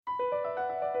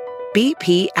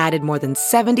BP added more than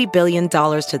 $70 billion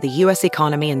to the U.S.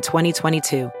 economy in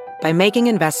 2022 by making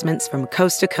investments from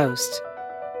coast to coast.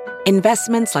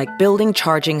 Investments like building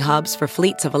charging hubs for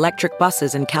fleets of electric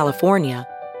buses in California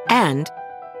and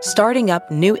starting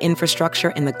up new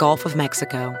infrastructure in the Gulf of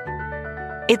Mexico.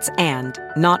 It's and,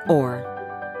 not or.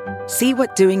 See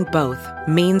what doing both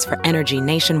means for energy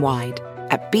nationwide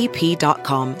at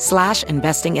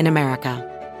bp.com/investing in America.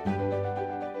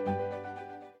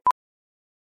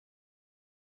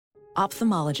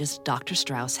 Ophthalmologist Dr.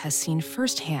 Strauss has seen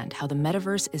firsthand how the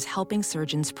metaverse is helping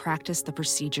surgeons practice the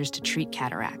procedures to treat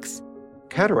cataracts.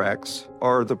 Cataracts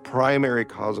are the primary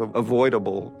cause of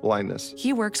avoidable blindness.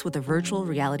 He works with a virtual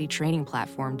reality training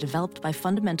platform developed by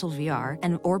Fundamental VR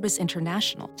and Orbis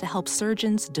International to help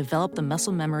surgeons develop the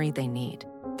muscle memory they need.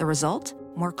 The result?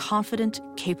 More confident,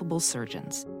 capable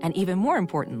surgeons. And even more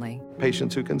importantly,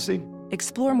 Patients who can see.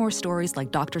 explore more stories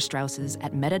like Dr. Strauss's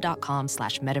at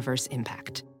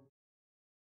meta.com/metaverseimpact.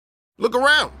 Look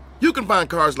around. You can find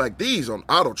cars like these on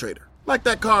AutoTrader, like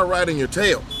that car riding your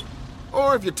tail.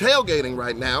 Or if you're tailgating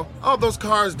right now, all those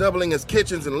cars doubling as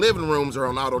kitchens and living rooms are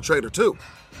on AutoTrader too.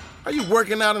 Are you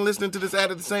working out and listening to this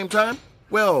ad at the same time?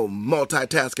 Well,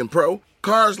 multitasking pro,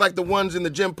 cars like the ones in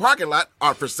the gym parking lot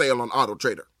are for sale on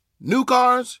AutoTrader. New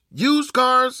cars, used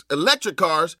cars, electric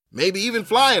cars, maybe even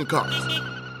flying cars.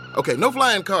 Okay, no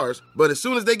flying cars, but as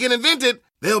soon as they get invented,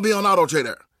 they'll be on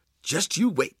AutoTrader. Just you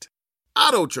wait.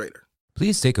 AutoTrader.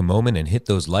 Please take a moment and hit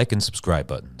those like and subscribe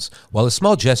buttons. While a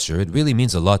small gesture, it really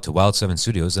means a lot to Wild 7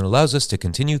 Studios and allows us to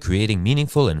continue creating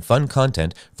meaningful and fun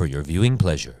content for your viewing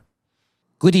pleasure.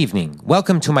 Good evening.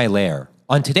 Welcome to my lair.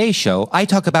 On today's show, I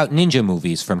talk about ninja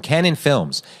movies from Canon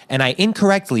Films, and I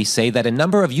incorrectly say that a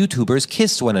number of YouTubers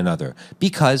kissed one another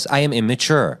because I am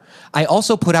immature. I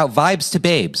also put out vibes to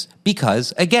babes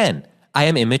because, again, I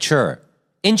am immature.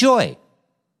 Enjoy!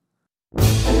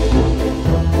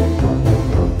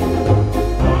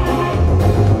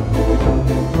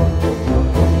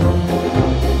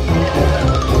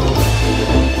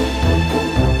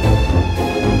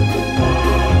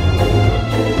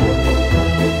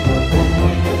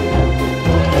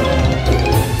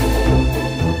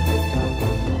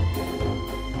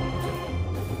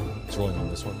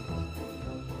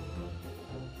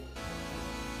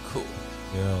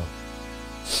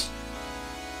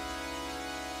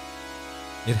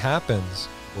 It happens,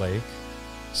 Blake,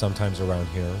 sometimes around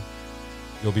here.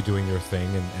 You'll be doing your thing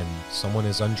and someone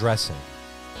is undressing.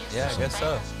 Yeah, I guess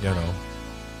so. You know,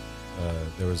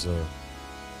 there was a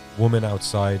woman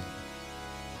outside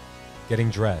getting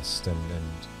dressed and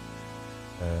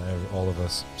all of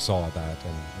us saw that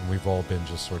and we've all been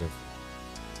just sort of,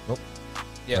 nope,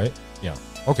 yeah. Right? Yeah,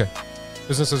 okay.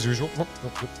 Business as usual. Oh,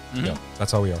 Mm-hmm. Yeah,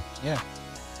 that's how we are. Yeah.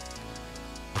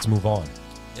 Let's move on.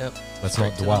 Yep. Let's Straight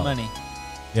not to dwell. the money.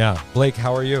 Yeah, Blake,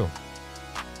 how are you?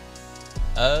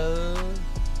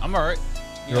 I'm alright.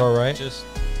 You're all right? Just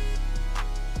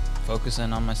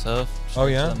focusing on myself. Oh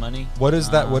straight yeah. to the money. What is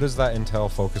that? What does that entail?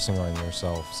 Focusing on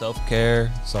yourself.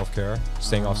 Self-care. Self-care.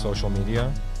 Staying off social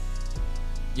media.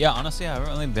 Yeah, honestly, I haven't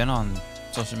really been on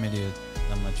social media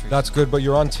that much recently. That's good, but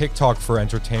you're on TikTok for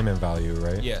entertainment value,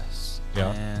 right? Yes.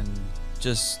 Yeah. And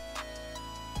just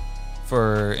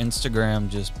for Instagram,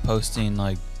 just posting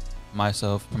like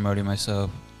myself, promoting myself.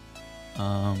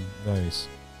 Nice.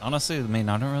 Honestly, I mean,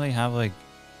 I don't really have like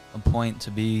a point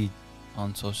to be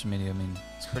on social media. I mean,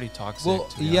 it's pretty toxic. Well,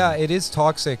 to be yeah, honest. it is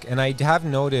toxic, and I have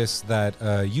noticed that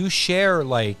you share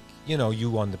like you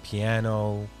on the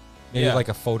piano, maybe Yeah. like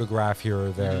a photograph here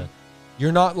or there. Mm-hmm.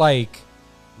 You're not like,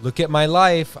 look at my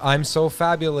life, I'm so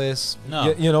fabulous.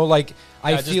 No. You know, like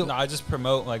Yeah, I just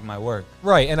promote like my work.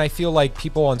 Right, and I feel like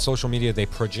people on social media, they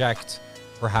project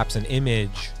perhaps an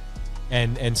image,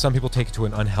 and some people take it to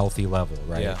an unhealthy level,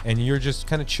 right? Yeah. And you're just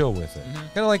kind of chill with it,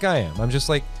 kind of like I am. I'm just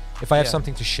like, if I have Yeah.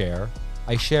 something to share,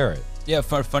 I share it. Yeah,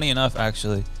 funny enough,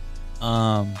 actually.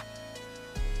 So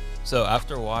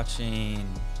after watching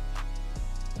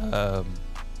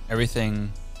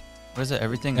everything, what is it?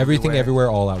 Everything Everywhere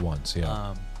all at once,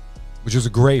 yeah. Which is a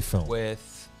great film.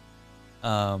 With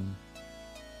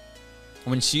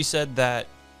when she said that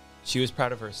she was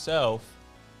proud of herself.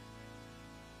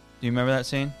 Do you remember that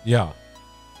scene? Yeah.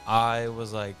 I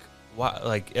was like, "Why?"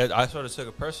 Like, I sort of took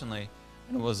it personally,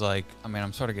 and it was like, I mean,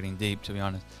 I'm sort of getting deep, to be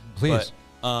honest. Please.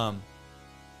 But,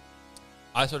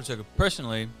 I sort of took it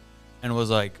personally, and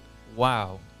was like,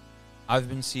 "Wow, I've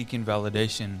been seeking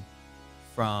validation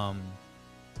from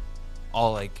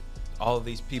all of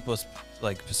these people,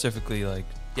 like specifically, like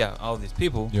all of these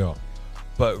people. Yeah.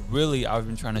 But really, I've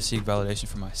been trying to seek validation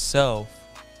for myself."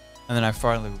 And then I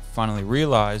finally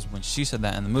realized when she said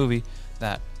that in the movie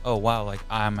that, oh wow, like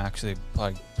I'm actually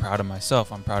like proud of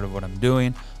myself. I'm proud of what I'm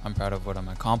doing. I'm proud of what I'm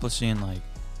accomplishing. Like,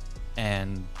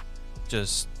 and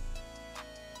just,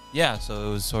 yeah. So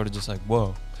it was sort of just like,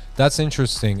 whoa. That's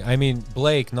interesting. I mean,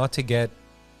 Blake, not to get,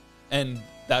 And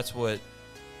that's what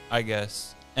I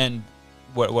guess, and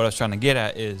what I was trying to get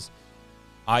at is,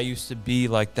 I used to be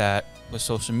like that with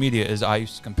social media. Is I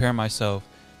used to compare myself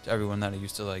to everyone that I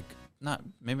used to like.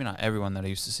 Maybe not everyone that I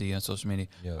used to see on social media.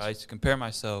 Yes. But I used to compare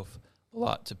myself a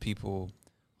lot to people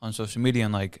on social media,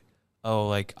 and like, oh,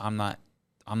 like I'm not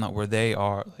where they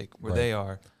are, like where they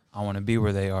are. I want to be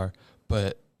where they are.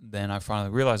 But then I finally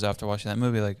realized after watching that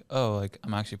movie, like, oh, like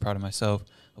I'm actually proud of myself,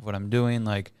 of what I'm doing.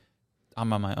 Like,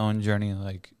 I'm on my own journey.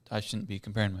 Like, I shouldn't be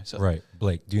comparing myself. right.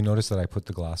 Blake, do you notice that I put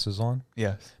the glasses on?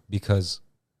 Yes. Because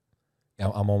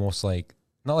I'm almost like,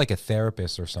 not like a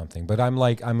therapist or something, but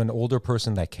I'm an older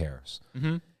person that cares.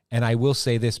 Mm-hmm. And I will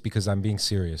say this because I'm being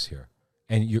serious here.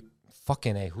 And you're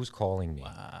fucking A, who's calling me?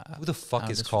 Wow. Who the fuck How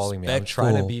is calling me? I'm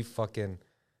trying to disrespectful. be fucking,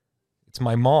 it's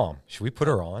my mom. Should we put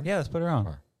her on? Yeah, let's put her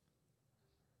on.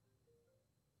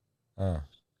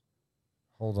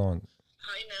 Hold on.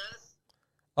 Hi, Naz.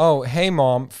 Oh, hey,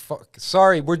 Mom.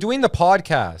 Sorry, we're doing the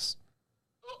podcast.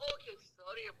 Oh, okay.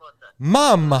 Sorry about that.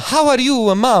 Mom, how are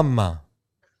you, Mom?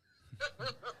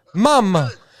 Mom,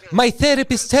 my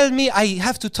therapist tell me I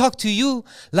have to talk to you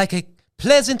like a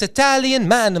pleasant Italian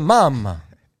man, Mom. Okay,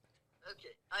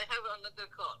 I have another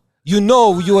call. You know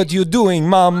what you're doing,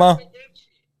 Mama.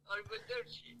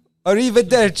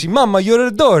 Arrivederci. Mama, you're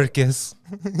a Dorcas.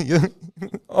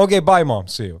 Okay, bye, Mom.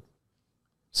 See you.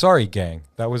 Sorry, gang.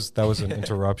 That was an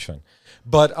interruption.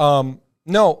 But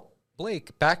no,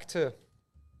 Blake, back to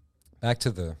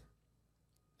the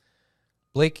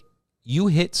Blake, you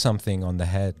hit something on the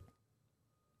head.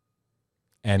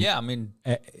 And yeah, I mean,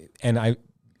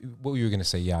 what were you gonna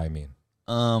say? Yeah, I mean,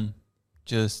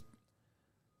 just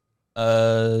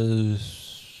I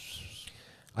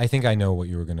think I know what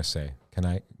you were gonna say.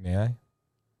 May I?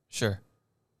 Sure.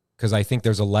 Because I think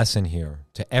there's a lesson here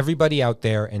to everybody out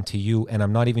there and to you, and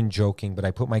I'm not even joking, but I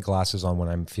put my glasses on when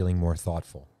I'm feeling more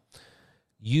thoughtful.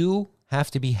 You have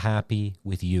to be happy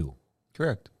with you.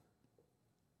 Correct.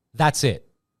 That's it.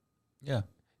 Yeah.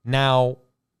 Now,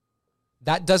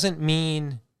 that doesn't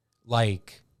mean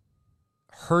like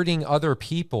hurting other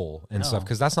people and stuff,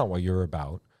 because that's not what you're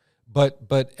about.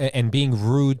 But and being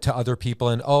rude to other people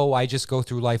and, oh, I just go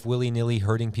through life willy-nilly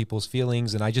hurting people's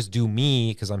feelings and I just do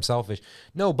me because I'm selfish.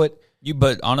 No, but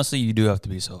honestly, you do have to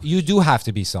be selfish. You do have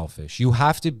to be selfish. You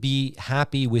have to be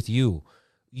happy with you.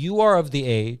 You are of the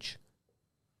age,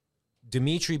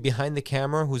 Dimitri behind the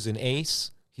camera, who's an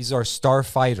ace, he's our star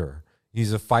fighter.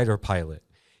 He's a fighter pilot.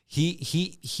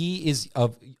 He is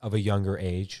of a younger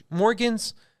age.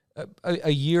 Morgan's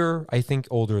a year, I think,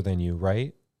 older than you,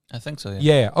 right? I think so, yeah.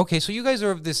 Yeah. Okay, so you guys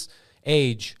are of this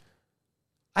age.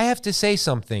 I have to say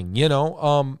something, you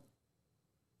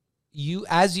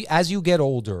as you get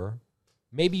older,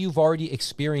 maybe you've already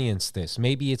experienced this.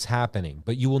 Maybe it's happening,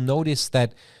 but you will notice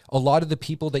that a lot of the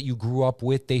people that you grew up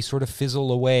with, they sort of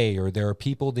fizzle away, or there are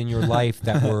people in your life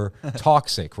that were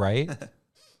toxic, right?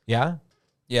 Yeah?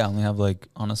 Yeah, I only have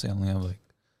honestly,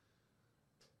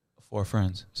 4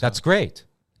 friends. So. That's great.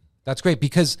 That's great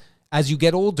because as you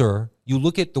get older, you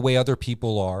look at the way other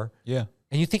people are. Yeah.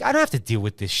 And you think, I don't have to deal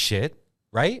with this shit,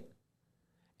 right?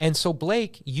 And so,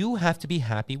 Blake, you have to be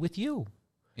happy with you.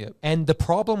 Yep. And the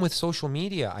problem with social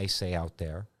media, I say out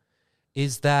there,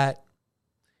 is that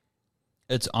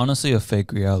it's honestly a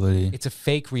fake reality. It's a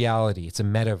fake reality. It's a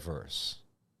metaverse.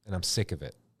 And I'm sick of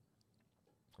it.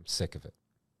 I'm sick of it.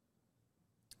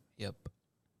 Yep.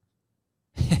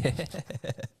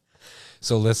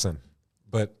 So listen,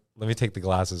 but let me take the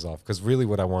glasses off because really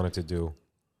what I wanted to do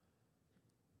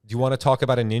you want to talk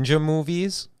about a ninja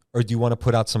movies or do you want to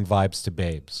put out some vibes to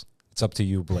babes? It's up to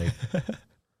you, Blake.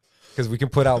 Because we can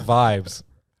put out vibes.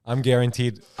 I'm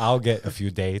guaranteed I'll get a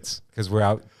few dates because we're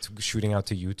out shooting out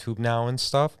to YouTube now and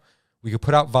stuff. We could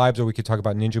put out vibes or we could talk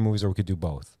about ninja movies or we could do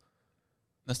both.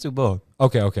 Let's do both.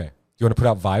 Okay. Do you want to put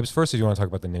out vibes first or do you want to talk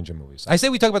about the ninja movies? I say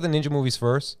we talk about the ninja movies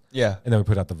first. Yeah. And then we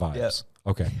put out the vibes.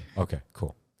 Yep. Okay,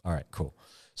 cool. All right, cool.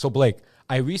 So Blake,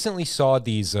 I recently saw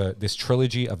this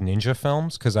trilogy of ninja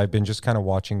films because I've been just kind of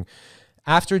watching.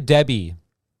 After Debbie,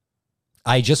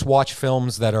 I just watch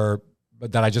films that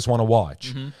I just want to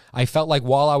watch. Mm-hmm. I felt like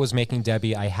while I was making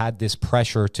Debbie, I had this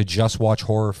pressure to just watch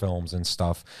horror films and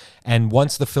stuff. And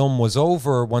once the film was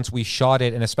over, once we shot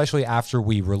it, and especially after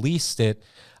we released it,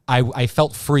 I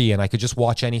felt free and I could just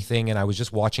watch anything. And I was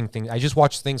just watching things. I just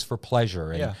watched things for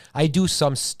pleasure. And I do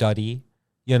some study,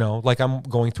 like I'm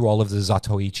going through all of the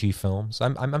Zatoichi films.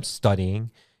 I'm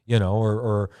studying,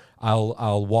 or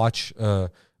I'll watch.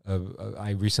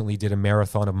 I recently did a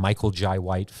marathon of Michael Jai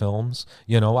White films.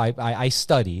 I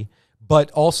study,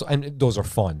 but also, and those are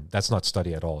fun. That's not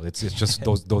study at all. It's just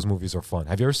those movies are fun.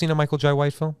 Have you ever seen a Michael Jai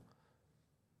White film?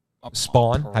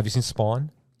 Spawn. Have you seen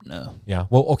Spawn? No. Yeah.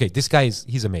 Well, okay. This guy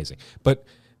he's amazing, but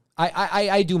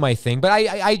I do my thing, but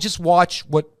I just watch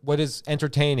what is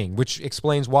entertaining, which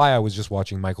explains why I was just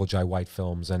watching Michael Jai White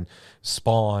films and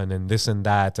Spawn and this and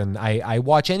that, and I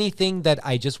watch anything that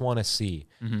I just want to see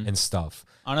and stuff.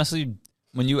 Honestly,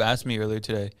 when you asked me earlier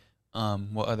today,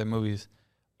 what other movies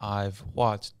I've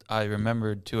watched, I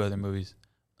remembered 2 other movies.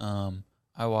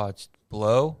 I watched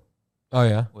Blow. Oh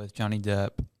yeah, with Johnny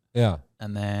Depp. Yeah,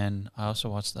 and then I also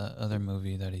watched that other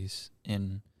movie that he's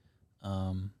in.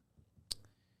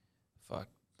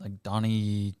 Like not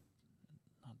Donnie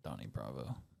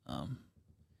Bravo.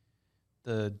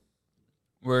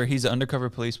 Where he's an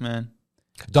undercover policeman.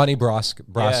 Donnie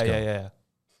Brasco.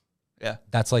 Yeah.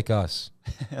 That's like us.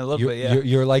 A little bit, yeah.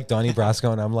 You're like Donnie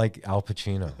Brasco, and I'm like Al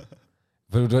Pacino.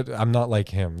 But I'm not like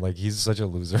him. Like, he's such a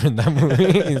loser in that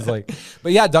movie. He's like,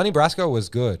 but yeah, Donnie Brasco was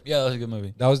good. Yeah, that was a good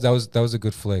movie. That was a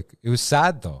good flick. It was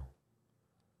sad though.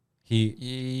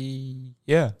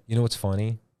 Yeah. You know what's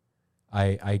funny?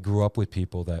 I grew up with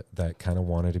people that kind of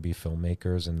wanted to be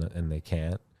filmmakers and they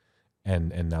can't,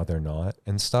 and now they're not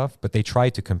and stuff. But they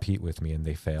tried to compete with me and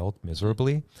they failed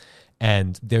miserably.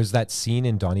 And there's that scene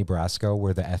in Donnie Brasco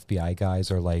where the FBI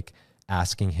guys are like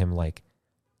asking him like,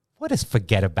 "What does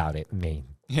forget about it mean?"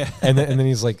 Yeah. and then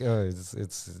he's like, "Oh,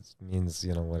 it means,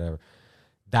 whatever."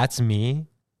 That's me.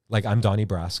 Like, I'm Donnie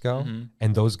Brasco,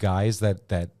 and those guys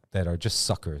that are just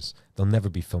suckers. They'll never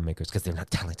be filmmakers because they're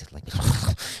not talented like me.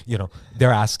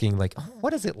 They're asking like, "Oh,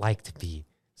 what is it like to be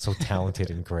so talented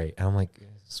and great?" And I'm like,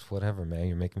 "It's whatever, man.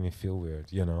 You're making me feel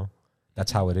weird."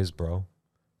 That's how it is, bro.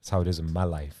 That's how it is in my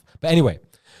life. But anyway,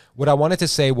 what I wanted to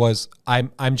say was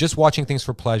I'm just watching things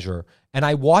for pleasure, and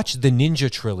I watched the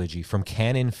Ninja trilogy from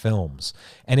Canon Films.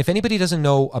 And if anybody doesn't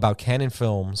know about Canon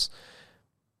Films,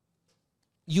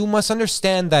 you must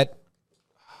understand that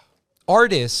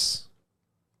artists,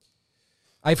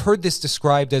 I've heard this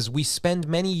described as we spend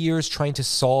many years trying to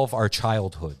solve our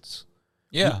childhoods.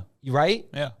 Yeah. Right?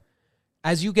 Yeah.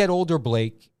 As you get older,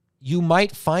 Blake, you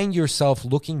might find yourself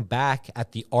looking back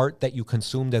at the art that you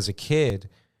consumed as a kid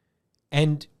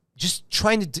and just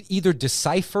trying to either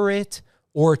decipher it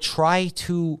or try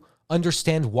to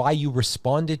understand why you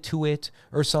responded to it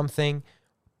or something.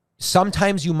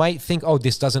 Sometimes you might think, oh,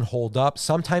 this doesn't hold up.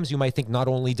 Sometimes you might think not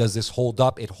only does this hold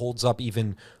up, it holds up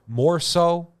even more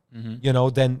so,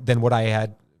 than what I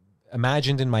had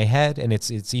imagined in my head. And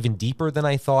it's even deeper than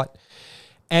I thought.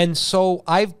 And so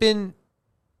I've been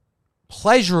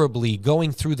pleasurably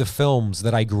going through the films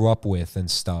that I grew up with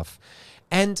and stuff.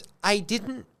 And I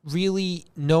didn't really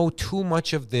know too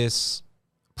much of this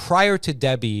prior to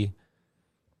Debbie,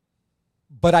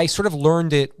 but I sort of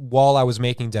learned it while I was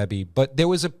making Debbie. But there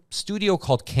was a studio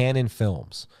called Canon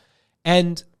Films.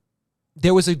 And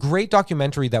there was a great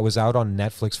documentary that was out on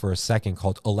Netflix for a second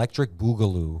called Electric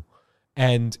Boogaloo.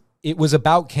 And it was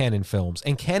about Canon Films.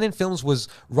 And Canon Films was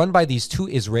run by these 2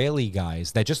 Israeli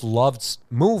guys that just loved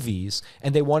movies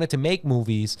and they wanted to make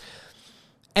movies.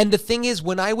 And the thing is,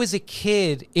 when I was a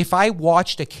kid, if I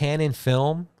watched a Canon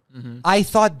film, I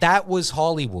thought that was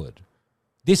Hollywood.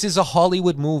 This is a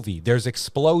Hollywood movie. There's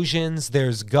explosions,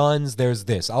 there's guns, there's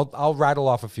this. I'll rattle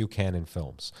off a few Canon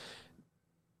films.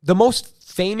 The most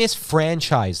famous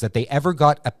franchise that they ever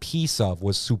got a piece of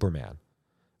was Superman.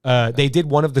 They did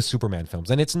one of the Superman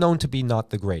films, and it's known to be not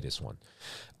the greatest one.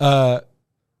 I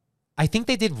think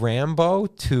they did Rambo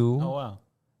too. Oh, wow.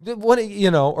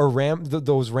 Or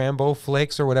those Rambo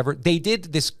flicks or whatever. They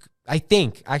did this, I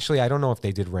think. Actually, I don't know if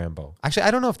they did Rambo.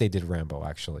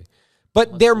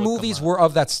 But their movies were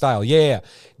of that style. Yeah.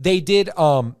 They did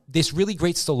this really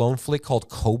great Stallone flick called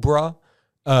Cobra.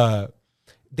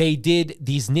 They did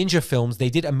these ninja films. They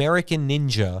did American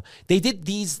Ninja. They did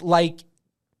these like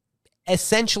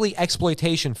essentially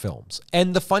exploitation films.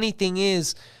 And the funny thing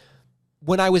is,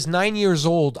 when I was 9 years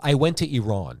old, I went to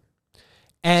Iran.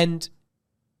 And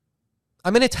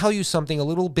I'm going to tell you something a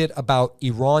little bit about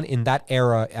Iran in that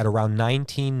era at around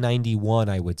 1991,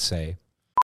 I would say.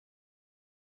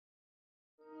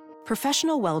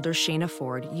 Professional welder Shayna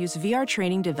Ford used VR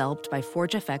training developed by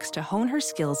ForgeFX to hone her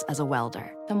skills as a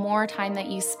welder. The more time that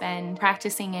you spend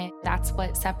practicing it, that's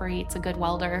what separates a good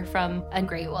welder from a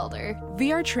great welder.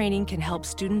 VR training can help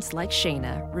students like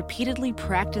Shayna repeatedly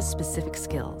practice specific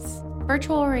skills.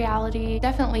 Virtual reality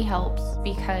definitely helps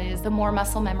because the more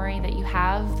muscle memory that you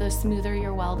have, the smoother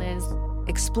your weld is.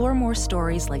 Explore more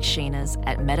stories like Shayna's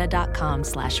at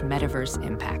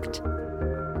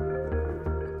meta.com/metaverseimpact.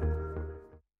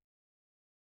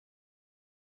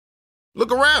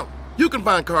 Look around. You can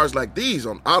find cars like these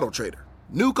on AutoTrader.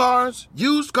 New cars,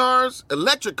 used cars,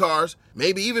 electric cars,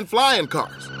 maybe even flying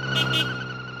cars.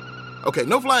 Okay,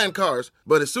 no flying cars,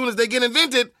 but as soon as they get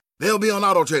invented, they'll be on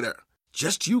AutoTrader.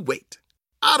 Just you wait.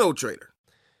 AutoTrader.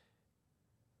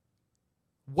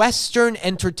 Western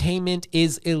entertainment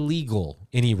is illegal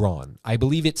in Iran. I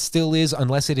believe it still is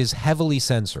unless it is heavily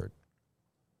censored.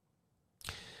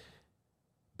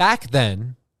 Back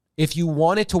then, if you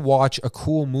wanted to watch a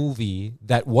cool movie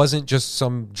that wasn't just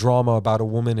some drama about a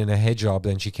woman in a hijab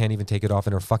and she can't even take it off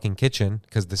in her fucking kitchen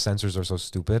because the censors are so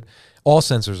stupid, all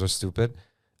censors are stupid,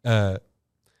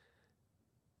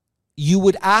 you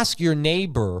would ask your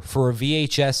neighbor for a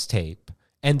VHS tape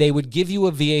and they would give you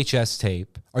a VHS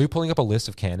tape. Are you pulling up a list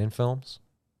of Canon films?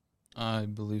 I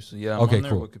believe so. Yeah, I'm okay, on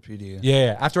their cool. Wikipedia.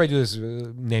 Yeah. After I do this,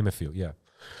 name a few. Yeah.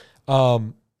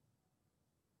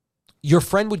 Your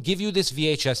friend would give you this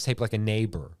VHS tape like a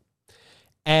neighbor.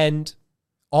 And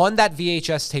on that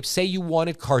VHS tape, say you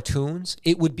wanted cartoons,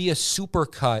 it would be a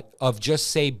supercut of just,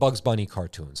 say, Bugs Bunny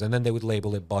cartoons. And then they would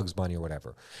label it Bugs Bunny or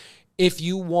whatever. If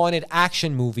you wanted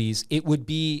action movies, it would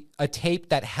be a tape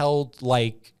that held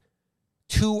like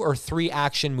 2 or 3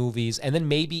 action movies and then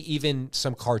maybe even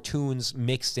some cartoons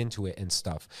mixed into it and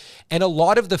stuff. And a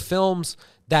lot of the films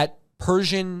that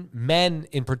Persian men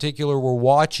in particular were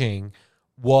watching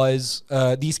was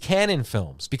these Canon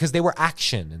films because they were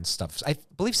action and stuff. I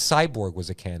believe Cyborg was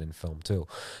a Canon film too.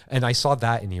 And I saw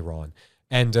that in Iran.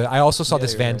 And I also saw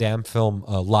this Van Damme film,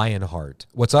 Lionheart.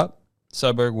 What's up?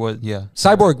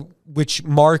 Cyborg, which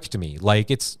marked me.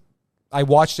 Like I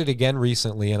watched it again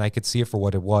recently and I could see it for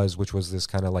what it was, which was this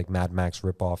kind of like Mad Max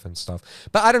ripoff and stuff.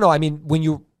 But I don't know. I mean, when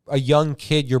you're a young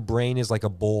kid, your brain is like a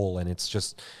bowl and it's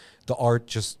just, the art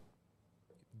just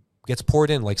gets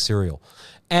poured in like cereal.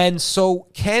 And so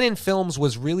Canon Films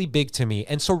was really big to me.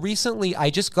 And so recently I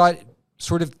just got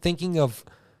sort of thinking of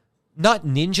not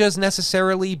ninjas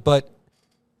necessarily, but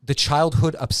the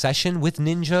childhood obsession with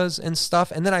ninjas and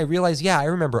stuff. And then I realized, yeah, I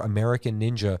remember American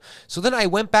Ninja. So then I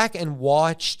went back and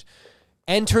watched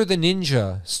Enter the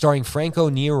Ninja starring Franco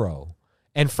Nero.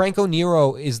 And Franco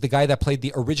Nero is the guy that played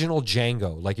the original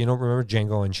Django. Like, you know, remember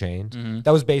Django Unchained? Mm-hmm.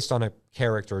 That was based on a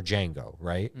character, Django,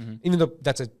 right? Mm-hmm. Even though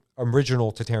that's a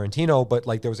original to Tarantino, but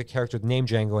like there was a character named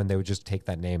Django and they would just take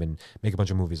that name and make a bunch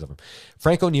of movies of him.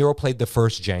 Franco Nero played the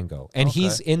first Django and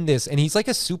he's in this and he's like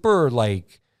a super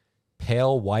like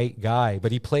pale white guy,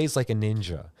 but he plays like a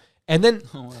ninja. And then,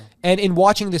 and in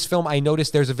watching this film, I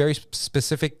noticed there's a very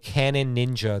specific Canon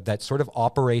ninja that sort of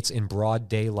operates in broad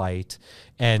daylight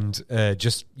and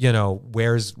just, you know,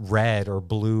 wears red or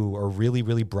blue or really,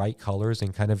 really bright colors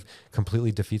and kind of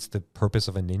completely defeats the purpose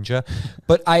of a ninja.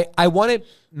 But I want to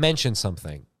mention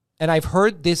something. And I've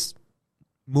heard this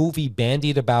movie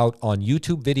bandied about on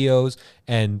YouTube videos,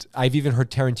 and I've even heard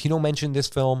Tarantino mention this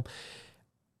film.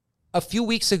 A few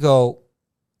weeks ago,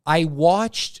 I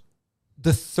watched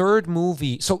the third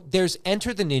movie. So there's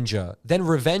Enter the Ninja, then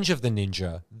Revenge of the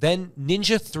Ninja, then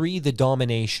Ninja 3, The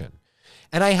Domination.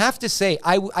 And I have to say,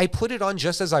 I put it on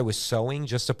just as I was sewing,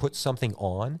 just to put something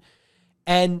on.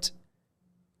 And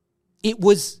it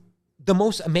was the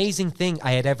most amazing thing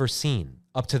I had ever seen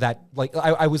up to that. Like,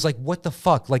 I was like, what the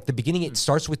fuck? Like, the beginning, it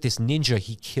starts with this ninja.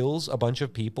 He kills a bunch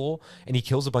of people, and he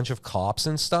kills a bunch of cops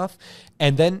and stuff.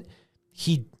 And then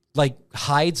he, like,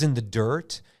 hides in the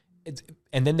dirt.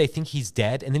 And then they think he's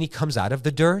dead. And then he comes out of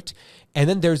the dirt. And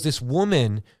then there's this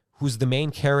woman who's the main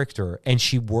character, and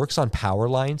she works on power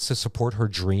lines to support her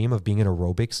dream of being an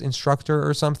aerobics instructor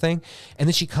or something. And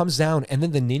then she comes down, and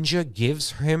then the ninja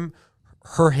gives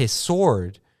his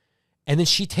sword, and then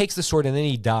she takes the sword, and then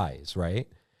he dies, right?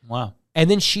 Wow. And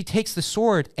then she takes the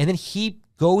sword, and then he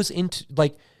goes into,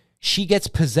 like, she gets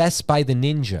possessed by the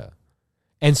ninja.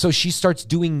 And so she starts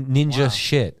doing ninja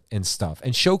shit and stuff.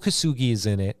 And Sho Kosugi is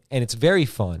in it, and it's very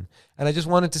fun. And I just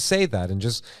wanted to say that and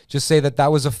just say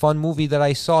that was a fun movie that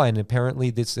I saw. And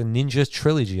apparently it's a ninja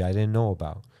trilogy I didn't know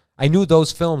about. I knew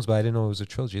those films, but I didn't know it was a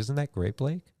trilogy. Isn't that great,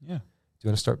 Blake? Yeah. Do you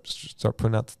want to start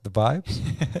putting out the vibes?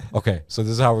 Okay, so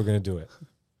this is how we're going to do it.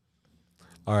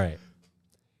 All right.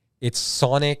 It's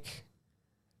sonic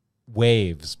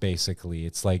waves, basically.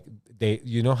 It's like,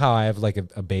 you know how I have like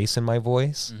a bass in my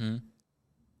voice? Mm-hmm.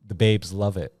 The babes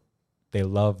love it. They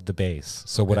love the bass.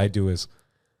 So what I do is,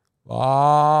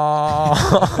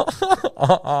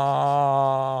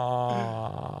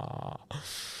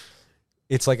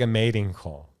 it's like a mating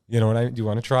call. You know what do you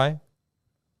want to try?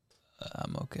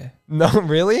 I'm okay. No,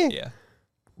 really? Yeah.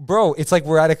 Bro, it's like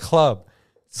we're at a club.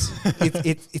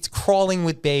 It's crawling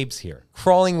with babes here.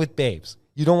 Crawling with babes.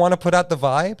 You don't want to put out the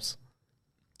vibes?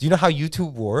 Do you know how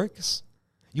YouTube works?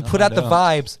 You put out the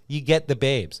vibes, you get the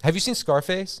babes. Have you seen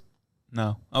Scarface?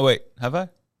 No. Oh wait, have I?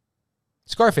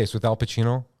 Scarface with Al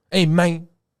Pacino. Hey, man.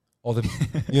 All the,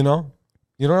 you know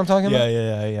what I'm talking about?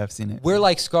 Yeah. I've seen it. We're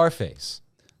like Scarface.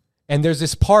 And there's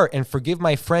this part, and forgive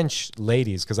my French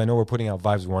ladies, because I know we're putting out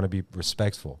vibes, we want to be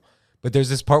respectful. But there's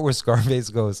this part where Scarface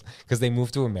goes, because they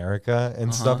moved to America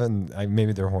and stuff, and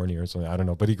maybe they're horny or something, I don't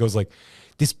know. But he goes like,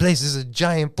 this place is a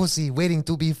giant pussy waiting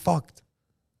to be fucked.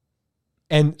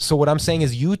 And so what I'm saying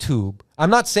is YouTube, I'm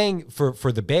not saying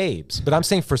for the babes, but I'm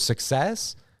saying for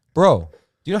success. Bro,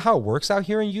 do you know how it works out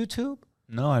here in YouTube?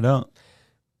 No, I don't.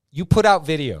 You put out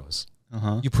videos.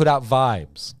 You put out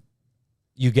vibes.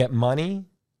 You get money.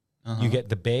 You get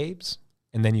the babes,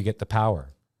 and then you get the power.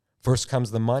 First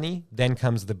comes the money, then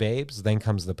comes the babes, then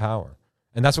comes the power.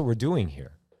 And that's what we're doing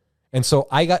here. And so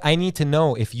I need to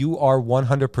know if you are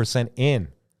 100% in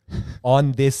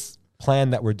on this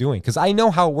plan that we're doing. Because I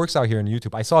know how it works out here on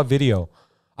YouTube. I saw a video.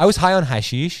 I was high on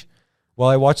hashish while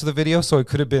I watched the video, so it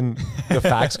could have been, the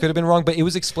facts could have been wrong, but it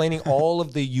was explaining all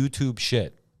of the YouTube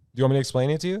shit. Do you want me to explain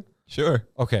it to you? Sure.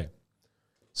 Okay.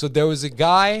 So there was a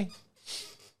guy,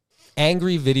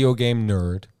 angry video game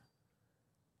nerd,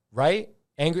 right?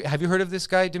 Angry. Have you heard of this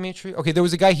guy, Dimitri? Okay, there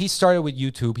was a guy, he started with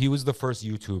YouTube. He was the first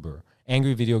YouTuber.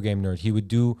 Angry video game nerd. He would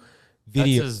do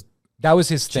videos. That was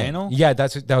his channel? thing. Yeah,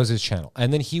 that was his channel.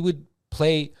 And then he would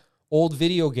play old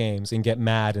video games and get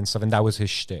mad and stuff, and that was his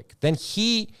shtick. Then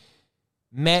he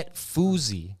met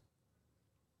Fuzi.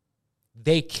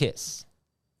 They kiss.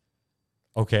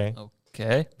 Okay.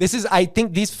 Okay. This is, I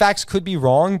think these facts could be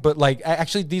wrong, but like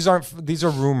actually these are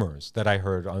rumors that I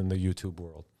heard on the YouTube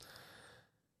world.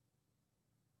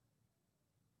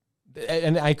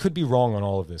 And I could be wrong on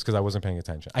all of this because I wasn't paying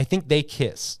attention. I think they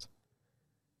kissed.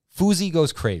 Fuzi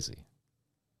goes crazy.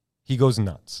 He goes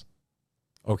nuts.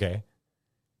 Okay.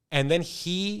 And then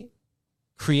he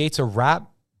creates a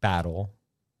rap battle.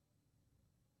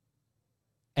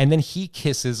 And then he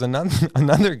kisses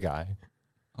another guy.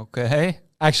 Okay.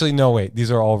 Actually, no, wait.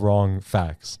 These are all wrong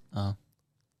facts. Oh.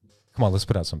 Come on, let's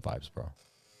put out some vibes, bro.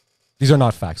 These are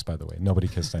not facts, by the way. Nobody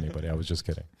kissed anybody. I was just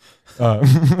kidding. Yeah.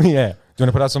 Do you want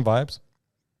to put out some vibes?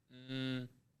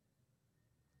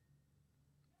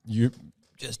 You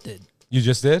just did. You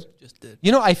just did? Just did.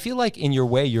 You know, I feel like in your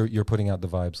way, you're putting out the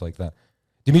vibes like that.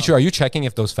 Dimitri, are you checking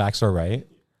if those facts are right?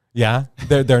 Yeah?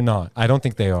 They're not. I don't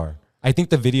think they are. I think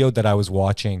the video that I was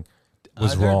watching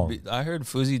was wrong. I heard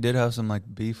Fuzi did have some like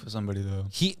beef with somebody though.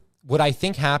 What I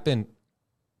think happened,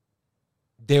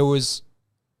 there was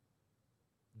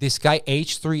this guy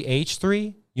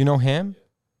H3H3, you know him?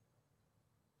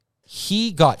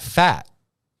 He got fat.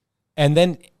 And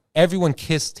then everyone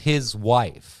kissed his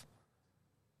wife.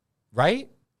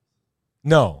 Right?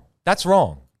 No, that's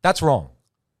wrong. That's wrong.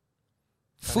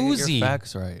 Fuzi, your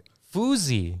facts right.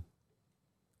 Fuzi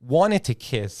wanted to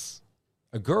kiss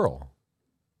a girl.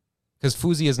 Because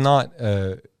Fuzi is not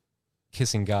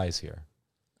kissing guys here.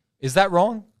 Is that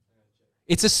wrong?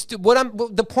 It's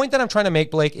the point that I'm trying to make,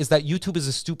 Blake, is that YouTube is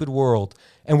a stupid world,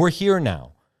 and we're here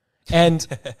now, and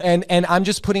and I'm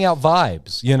just putting out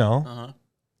vibes, you know,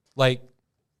 like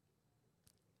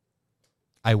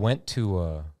I went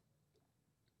to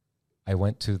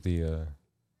the.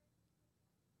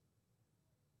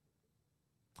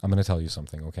 I'm gonna tell you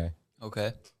something, okay?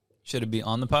 Okay. Should it be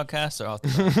on the podcast or off the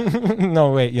podcast?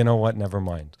 No, wait. You know what? Never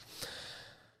mind.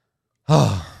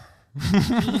 Oh.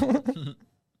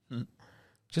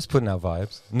 Just putting out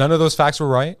vibes. None of those facts were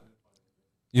right?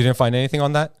 You didn't find anything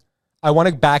on that? I want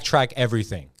to backtrack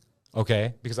everything,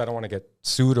 okay? Because I don't want to get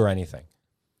sued or anything.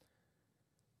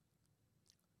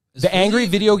 The angry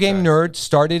video game nerd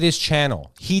started his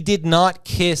channel. He did not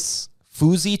kiss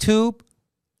FuziTube.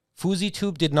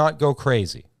 FuziTube did not go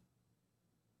crazy.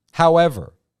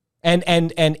 However, and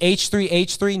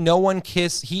H3H3, no one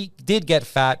kissed. He did get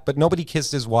fat, but nobody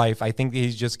kissed his wife. I think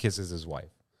he just kisses his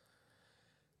wife.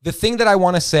 The thing that I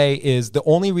want to say is the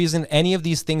only reason any of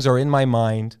these things are in my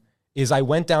mind is I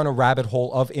went down a rabbit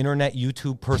hole of internet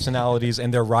YouTube personalities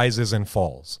and their rises and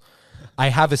falls. I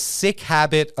have a sick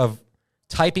habit of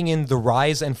typing in the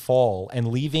rise and fall and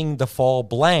leaving the fall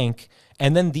blank,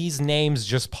 and then these names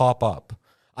just pop up.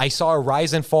 I saw a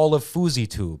rise and fall of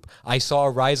FuziTube. I saw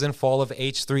a rise and fall of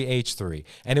H3H3.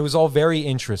 And it was all very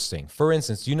interesting. For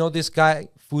instance, do you know this guy,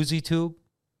 FuziTube?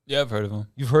 Yeah, I've heard of him.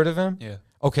 You've heard of him? Yeah.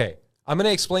 Okay. I'm going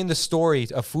to explain the story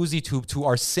of FuziTube to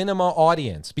our cinema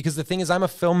audience. Because the thing is, I'm a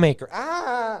filmmaker.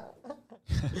 I'm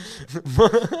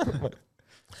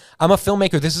a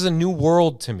filmmaker. This is a new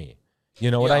world to me.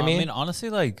 You know what I mean? I mean, honestly,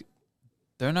 like,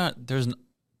 there aren't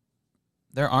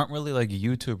really, like,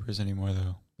 YouTubers anymore,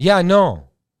 though. Yeah, no.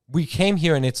 We came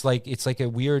here and it's like a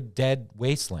weird dead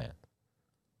wasteland.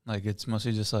 Like it's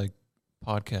mostly just like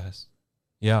podcasts.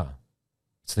 Yeah.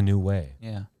 It's the new way.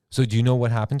 Yeah. So do you know what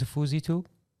happened to Fuzi too?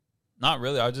 Not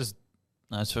really. I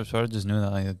sort of just knew that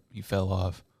like, he fell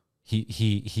off.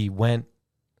 He went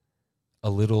a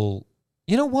little.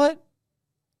 You know what?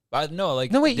 No,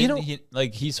 like no wait. You know,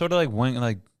 he sort of like went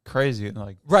like crazy,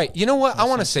 like right. You know what? I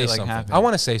want to say like something. happened. I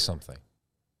want to say something.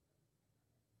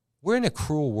 We're in a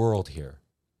cruel world here.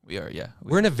 We are, yeah.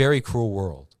 We're in a very cruel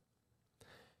world.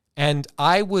 And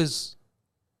I was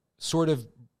sort of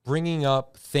bringing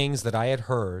up things that I had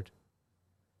heard,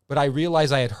 but I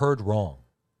realized I had heard wrong.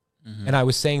 Mm-hmm. And I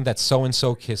was saying that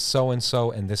so-and-so kissed so-and-so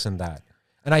and this and that.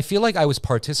 And I feel like I was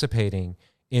participating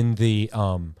in the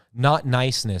not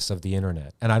niceness of the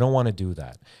internet. And I don't want to do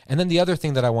that. And then the other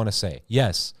thing that I want to say,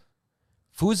 yes,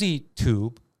 Fuzi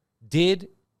Tube did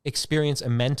experience a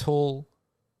mental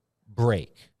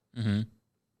break. Mm-hmm.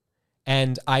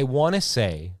 And I want to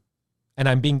say, and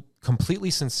I'm being completely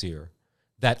sincere,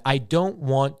 that I don't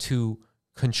want to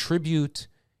contribute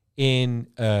in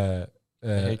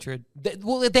hatred.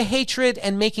 The hatred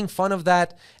and making fun of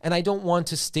that, and I don't want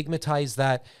to stigmatize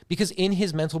that, because in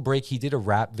his mental break he did a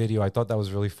rap video. I thought that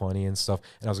was really funny and stuff,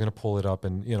 and I was gonna pull it up,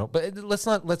 and but let's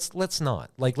not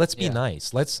be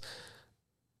nice. Let's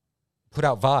put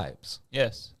out vibes.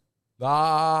 Yes.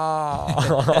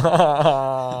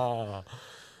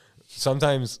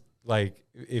 Sometimes, like,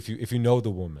 if you know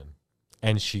the woman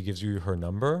and she gives you her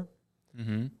number,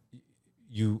 mm-hmm.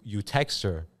 you text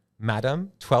her,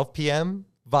 "Madam, 12 p.m.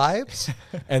 vibes,"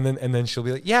 and then she'll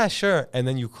be like, "Yeah, sure," and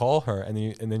then you call her,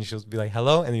 and then she'll be like,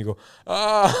 "Hello," and then you go,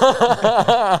 "Ah,"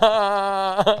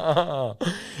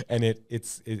 and it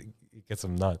gets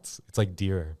them nuts. It's like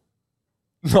deer.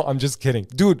 No, I'm just kidding,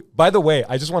 dude. By the way,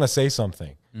 I just want to say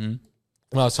something. Mm-hmm.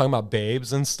 When I was talking about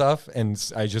babes and stuff, and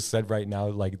I just said right now,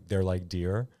 like, they're like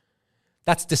deer.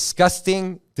 That's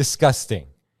disgusting.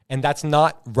 And that's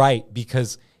not right,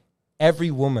 because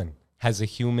every woman has a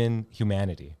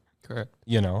humanity. Correct.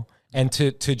 And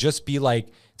to just be like,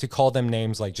 to call them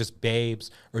names like just babes,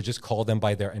 or just call them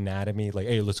by their anatomy, like,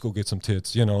 hey, let's go get some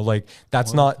tits, like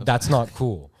that's not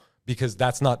cool, because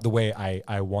that's not the way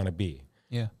I want to be.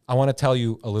 Yeah. I want to tell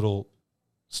you a little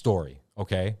story.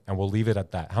 Okay, and we'll leave it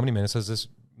at that. How many minutes has this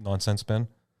nonsense been?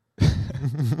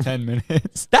 10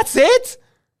 minutes. That's it?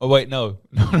 Oh, wait, no.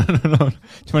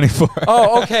 24.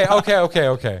 Oh, okay.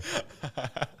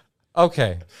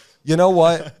 Okay. You know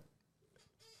what?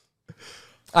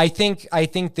 I think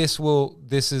this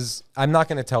is, I'm not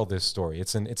going to tell this story.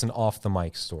 It's an off the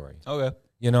mic story. Okay.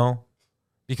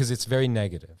 Because it's very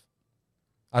negative.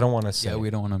 I don't want to say. Yeah, we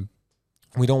don't want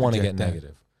to get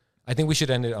negative. I think we should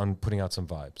end it on putting out some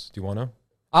vibes. Do you want to?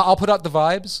 I'll put out the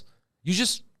vibes. You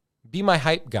just be my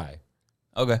hype guy.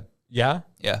 Okay. Yeah?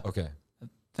 Yeah. Okay. I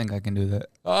think I can do that.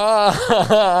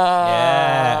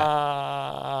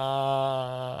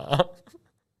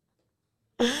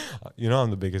 Yeah. I'm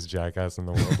the biggest jackass in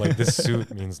the world. Like, this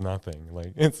suit means nothing.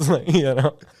 Like, it's like,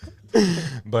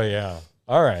 But yeah.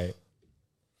 All right.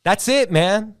 That's it,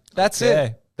 man. That's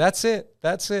it. I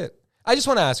just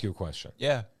want to ask you a question.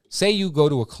 Yeah. Say you go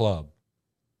to a club.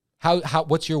 How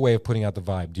what's your way of putting out the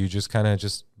vibe? Do you just kind of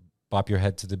just bop your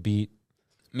head to the beat?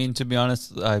 I mean, to be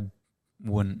honest, I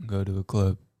wouldn't go to a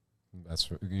club.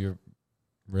 You're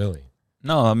really?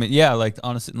 No, I mean, yeah, like,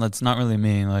 honestly, that's not really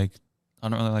me. Like, I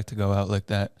don't really like to go out like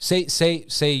that. Say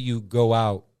you go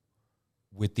out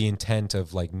with the intent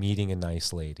of, like, meeting a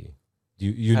nice lady.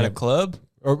 You at a club?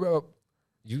 Or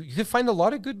you could find a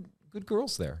lot of good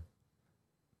girls there.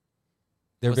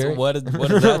 What is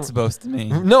that supposed to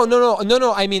mean? No.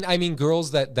 I mean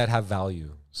girls that have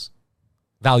values,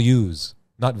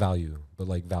 not value, but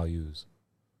like values.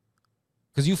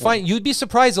 Because you'd be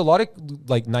surprised. A lot of,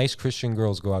 like, nice Christian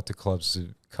girls go out to clubs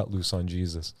to cut loose on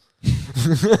Jesus.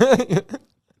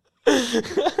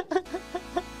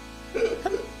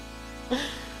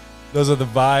 Those are the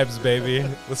vibes, baby.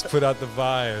 Let's put out the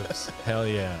vibes. Hell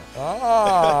yeah.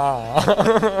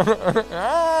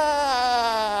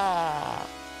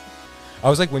 I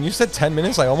was like, when you said 10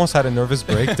 minutes, I almost had a nervous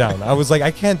breakdown. I was like,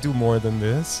 I can't do more than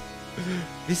this.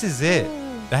 This is it.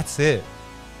 That's it.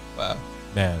 Wow.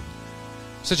 Man,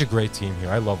 such a great team here.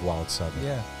 I love Wild 7.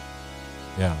 Yeah.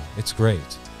 Yeah, it's great.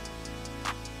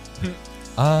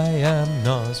 I am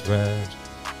Nosred.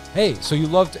 Hey, so you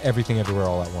loved Everything Everywhere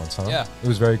All at Once, huh? Yeah. It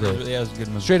was very great. It was a good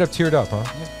movie. Straight up teared up, huh?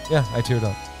 Yeah, I teared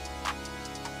up.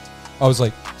 I was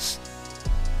like,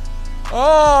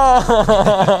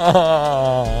 oh!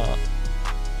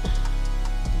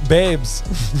 Babes,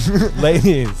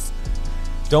 ladies,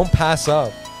 don't pass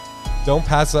up. Don't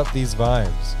pass up these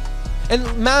vibes.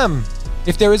 And ma'am,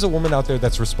 if there is a woman out there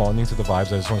that's responding to the vibes,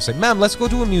 I just want to say, ma'am, let's go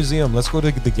to a museum. Let's go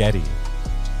to the Getty.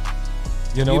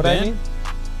 You know what I mean?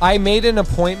 I made an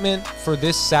appointment for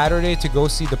this Saturday to go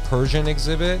see the Persian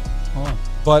exhibit,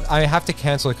 but I have to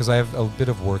cancel it because I have a bit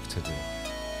of work to do.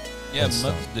 Yeah,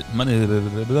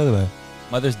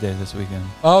 Mother's Day this weekend.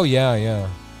 Oh, yeah.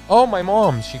 Oh, my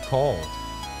mom, she called.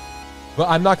 But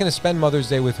I'm not going to spend Mother's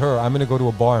Day with her. I'm going to go to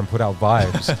a bar and put out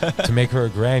vibes to make her a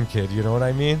grandkid. You know what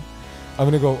I mean? I'm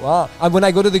going to go, when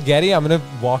I go to the Getty, I'm going to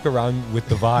walk around with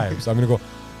the vibes. I'm going to go,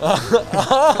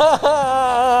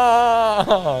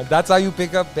 that's how you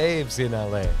pick up babes in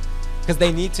LA. Because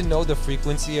they need to know the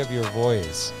frequency of your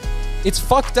voice. It's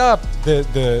fucked up,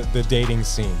 the dating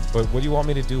scene. But what do you want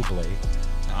me to do, Blake?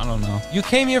 I don't know. You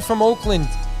came here from Oakland,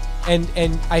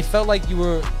 and I felt like you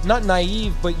were not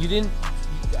naive, but you didn't.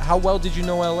 How well did you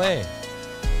know LA?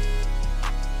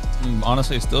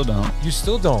 Honestly, I still don't. You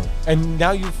still don't. And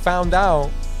now you found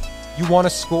out you want to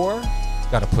score?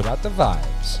 Got to put out the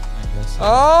vibes. I guess so.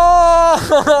 Oh!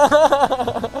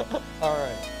 All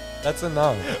right. That's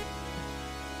enough.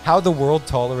 How the world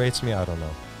tolerates me, I don't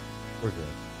know. We're good.